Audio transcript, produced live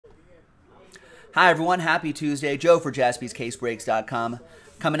Hi everyone, happy Tuesday. Joe for JaspysCaseBreaks.com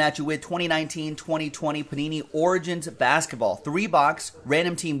coming at you with 2019-2020 Panini Origins Basketball. 3-box,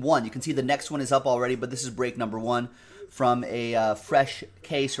 random team 1. You can see the next one is up already, but this is break number 1 from a fresh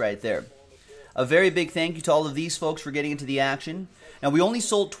case right there. A very big thank you to all of these folks for getting into the action. Now, we only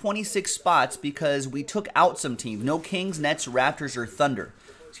sold 26 spots because we took out some teams. No Kings, Nets, Raptors, or Thunder.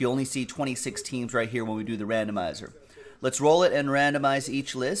 So you only see 26 teams right here when we do the randomizer. Let's roll it and randomize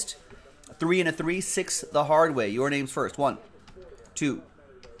each list. 3 and a 3, 6 the hard way. Your names first. 1, 2,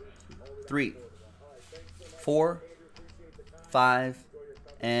 3, 4, 5,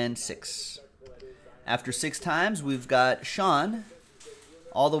 and 6. After 6 times, we've got Sean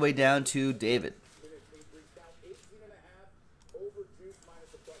all the way down to David.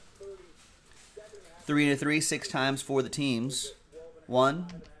 Three and a 3, 6 times for the teams. 1,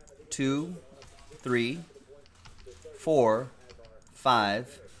 2, 3, 4,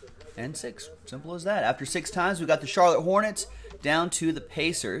 5, and 6. Simple as that. After 6 times, we got the Charlotte Hornets down to the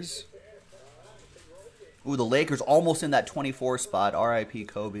Pacers. Ooh, the Lakers almost in that 24 spot. R.I.P.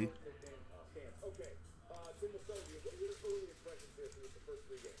 Kobe.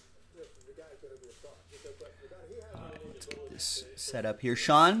 All right, let's get this set up here.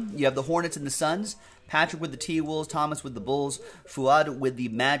 Sean, you have the Hornets and the Suns. Patrick with the T-Wolves, Thomas with the Bulls, Fuad with the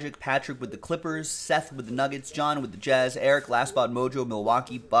Magic, Patrick with the Clippers, Seth with the Nuggets, John with the Jazz, Eric, Last Spot Mojo,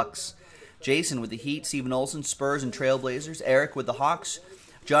 Milwaukee Bucks, Jason with the Heat, Steven Olson, Spurs and Trailblazers, Eric with the Hawks,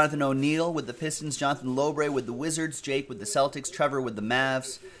 Jonathan O'Neal with the Pistons, Jonathan Lobre with the Wizards, Jake with the Celtics, Trevor with the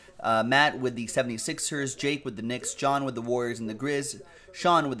Mavs, Matt with the 76ers, Jake with the Knicks, John with the Warriors and the Grizz,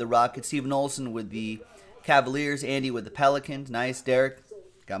 Sean with the Rockets, Steven Olson with the Cavaliers, Andy with the Pelicans, nice, Derek,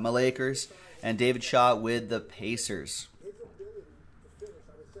 got my Lakers, and David Shaw with the Pacers.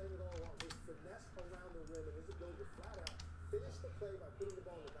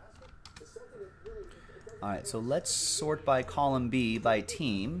 All right, so let's sort by column B by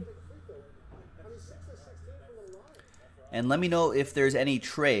team. And let me know if there's any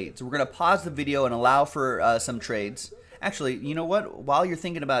trades. We're going to pause the video and allow for some trades. Actually, you know what? While you're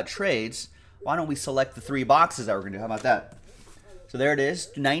thinking about trades, why don't we select the 3 boxes that we're going to do? How about that? So there it is,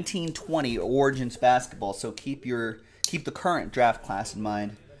 1920 Origins Basketball. So keep the current draft class in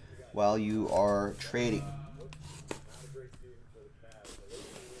mind while you are trading.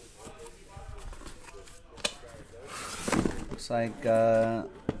 Looks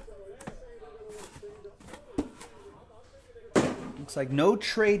like no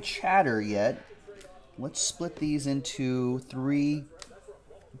trade chatter yet. Let's split these into 3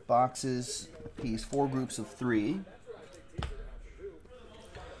 boxes apiece, 4 groups of 3.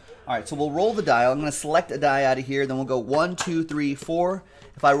 All right, so we'll roll the die. I'm going to select a die out of here. Then we'll go 1, 2, 3, 4.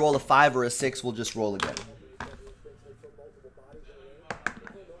 If I roll a 5 or a 6, we'll just roll again.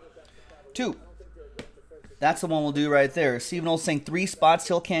 2. That's the one we'll do right there. Steven Ol's saying 3 spots,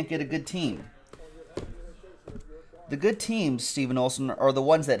 still can't get a good team. The good teams, Steven Olson, are the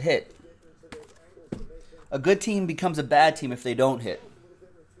ones that hit. A good team becomes a bad team if they don't hit.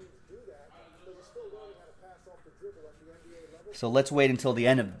 So let's wait until the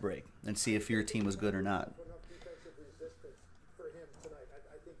end of the break and see if your team was good or not.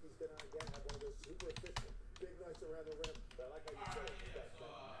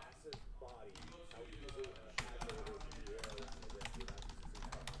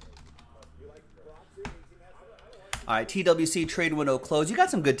 All right, TWC trade window closed. You got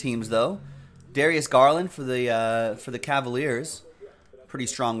some good teams though. Darius Garland for the Cavaliers, pretty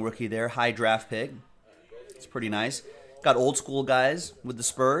strong rookie there. High draft pick. It's pretty nice. Got old school guys with the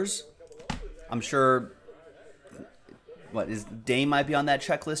Spurs. I'm sure. What is Dame might be on that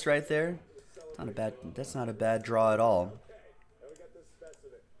checklist right there. It's not a bad. That's not a bad draw at all.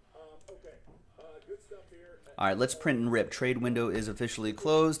 All right, let's print and rip. Trade window is officially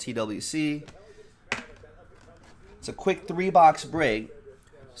closed. TWC. It's a quick 3-box break,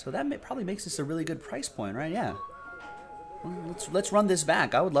 so that probably makes this a really good price point, right? Yeah. Well, let's run this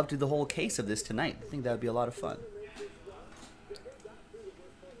back. I would love to do the whole case of this tonight. I think that would be a lot of fun.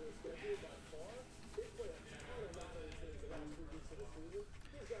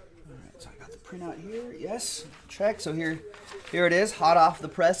 So I got the printout here. Yes, check. So here it is, hot off the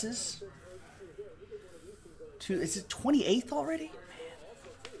presses. Is it 28th already? Man.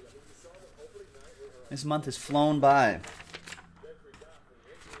 This month has flown by.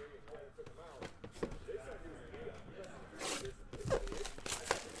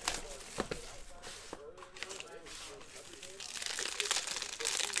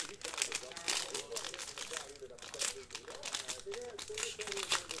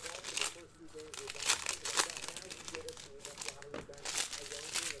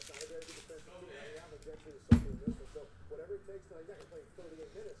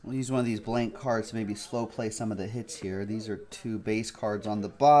 We'll use one of these blank cards to maybe slow play some of the hits here. These are 2 base cards on the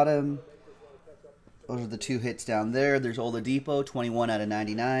bottom. Those are the 2 hits down there. There's Oladipo, 21 out of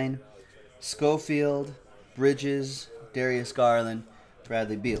 99. Schofield, Bridges, Darius Garland,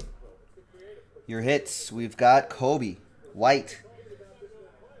 Bradley Beal. Your hits, we've got Kobe, White.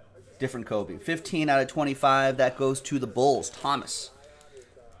 Different Kobe. 15 out of 25. That goes to the Bulls. Thomas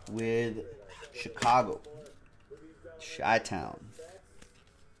with Chicago. Chi-Town.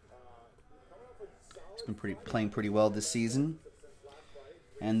 He's been playing pretty well this season.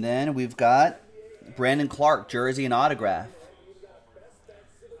 And then we've got Brandon Clark, jersey and autograph.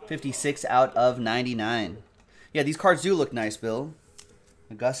 56 out of 99. Yeah, these cards do look nice, Bill.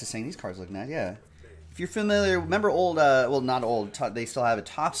 Augustus saying these cards look nice. Yeah. If you're familiar, remember old, well, not old, they still have it.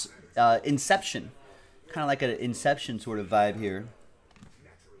 Topps Inception. Kind of like an Inception sort of vibe here.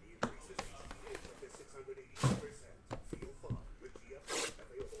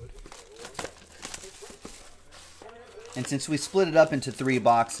 And since we split it up into 3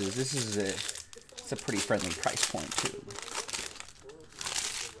 boxes, this is it's a pretty friendly price point too.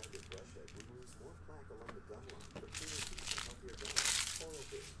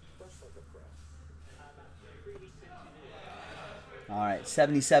 All right,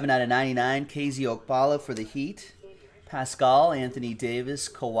 77 out of 99. KZ Okpala for the Heat. Pascal, Anthony Davis,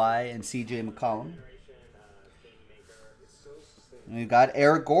 Kawhi, and CJ McCollum. And we've got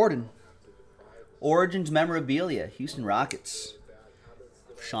Eric Gordon. Origins Memorabilia, Houston Rockets.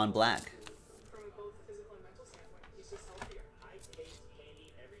 Sean Black.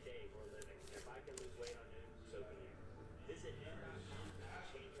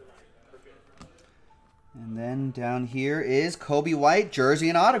 And then down here is Kobe White, jersey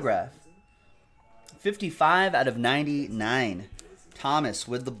and autograph. 55 out of 99. Thomas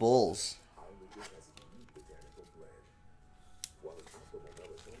with the Bulls.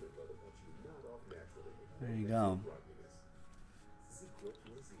 There you go.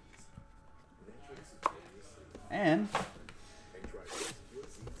 And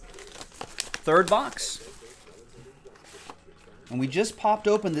 3rd box. And we just popped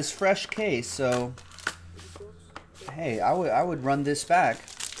open this fresh case, so hey, I would run this back.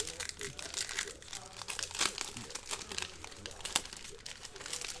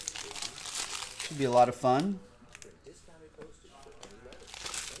 Should be a lot of fun.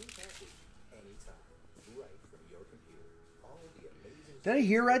 Did I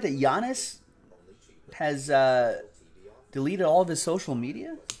hear right that Giannis has deleted all of his social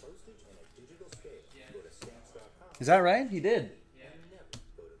media? Is that right? He did.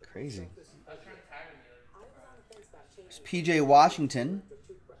 Crazy. There's PJ Washington.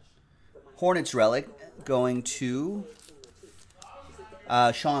 Hornets relic going to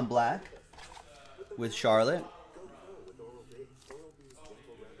Sean Black with Charlotte.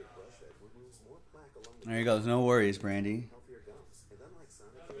 There you go. No worries, Brandy.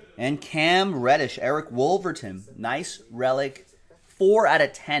 And Cam Reddish, Eric Wolverton. Nice relic. 4 out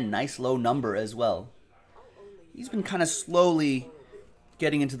of 10. Nice low number as well. He's been kind of slowly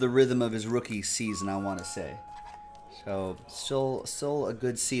getting into the rhythm of his rookie season, I want to say. So still a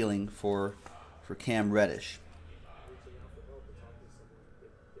good ceiling for Cam Reddish.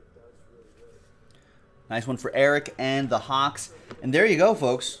 Nice one for Eric and the Hawks. And there you go,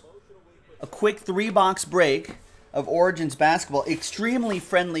 folks. A quick 3-box break of Origins basketball. Extremely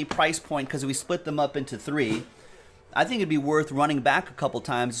friendly price point because we split them up into 3. I think it'd be worth running back a couple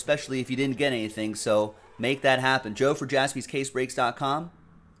times, especially if you didn't get anything. So make that happen. Joe for JaspysCaseBreaks.com.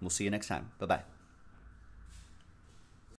 We'll see you next time. Bye-bye.